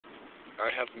I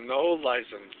have no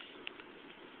license.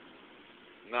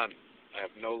 None. I have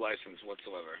no license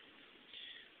whatsoever.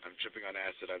 I'm tripping on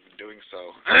acid. I've been doing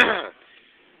so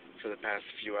for the past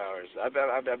few hours. I've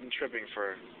been tripping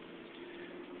for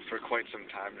quite some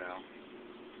time now,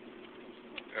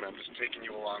 and I'm just taking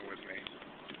you along with me.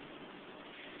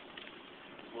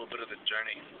 A little bit of the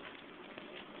journey.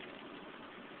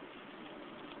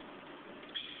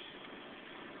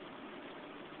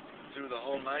 Through the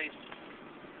whole night.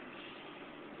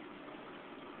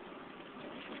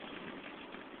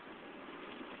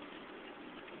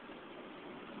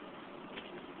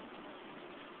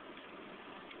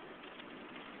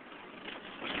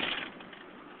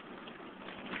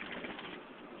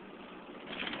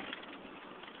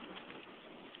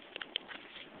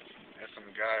 There's some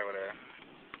guy over there.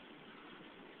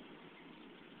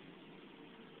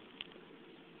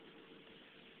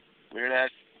 Weird ass.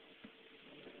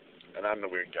 And I'm the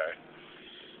weird guy.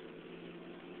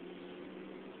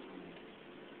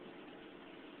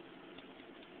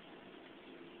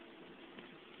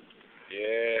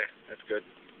 Yeah, that's good.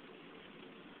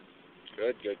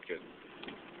 Good, good, good.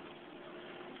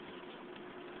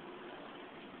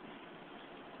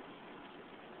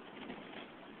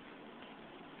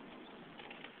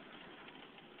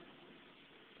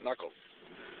 Knuckles.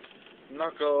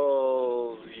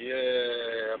 Knuckles,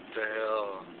 yeah, up the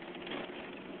hill.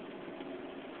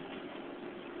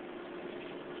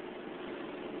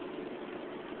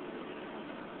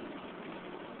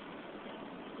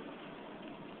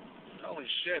 Holy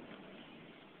shit.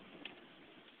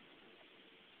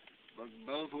 Look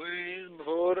both ways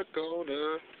before the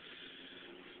corner.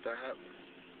 Stop.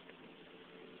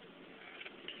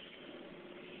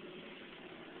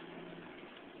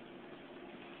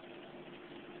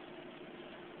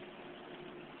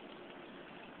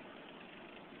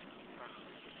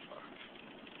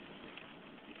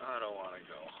 I don't want to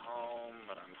go home,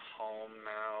 but I'm home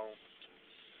now.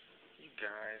 You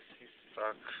guys, you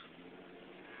suck.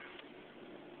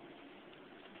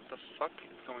 What the fuck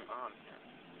is going on here?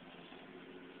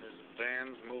 There's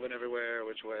vans moving everywhere.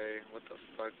 Which way? What the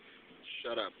fuck?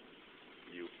 Shut up,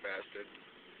 you bastard.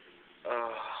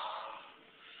 Oh,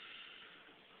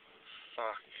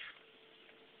 fuck.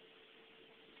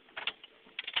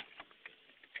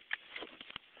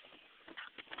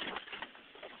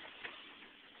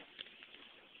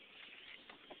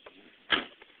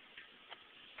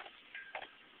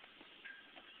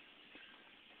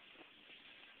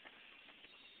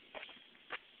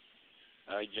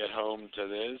 I get home to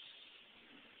this.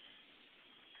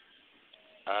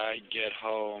 I get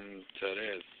home to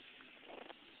this.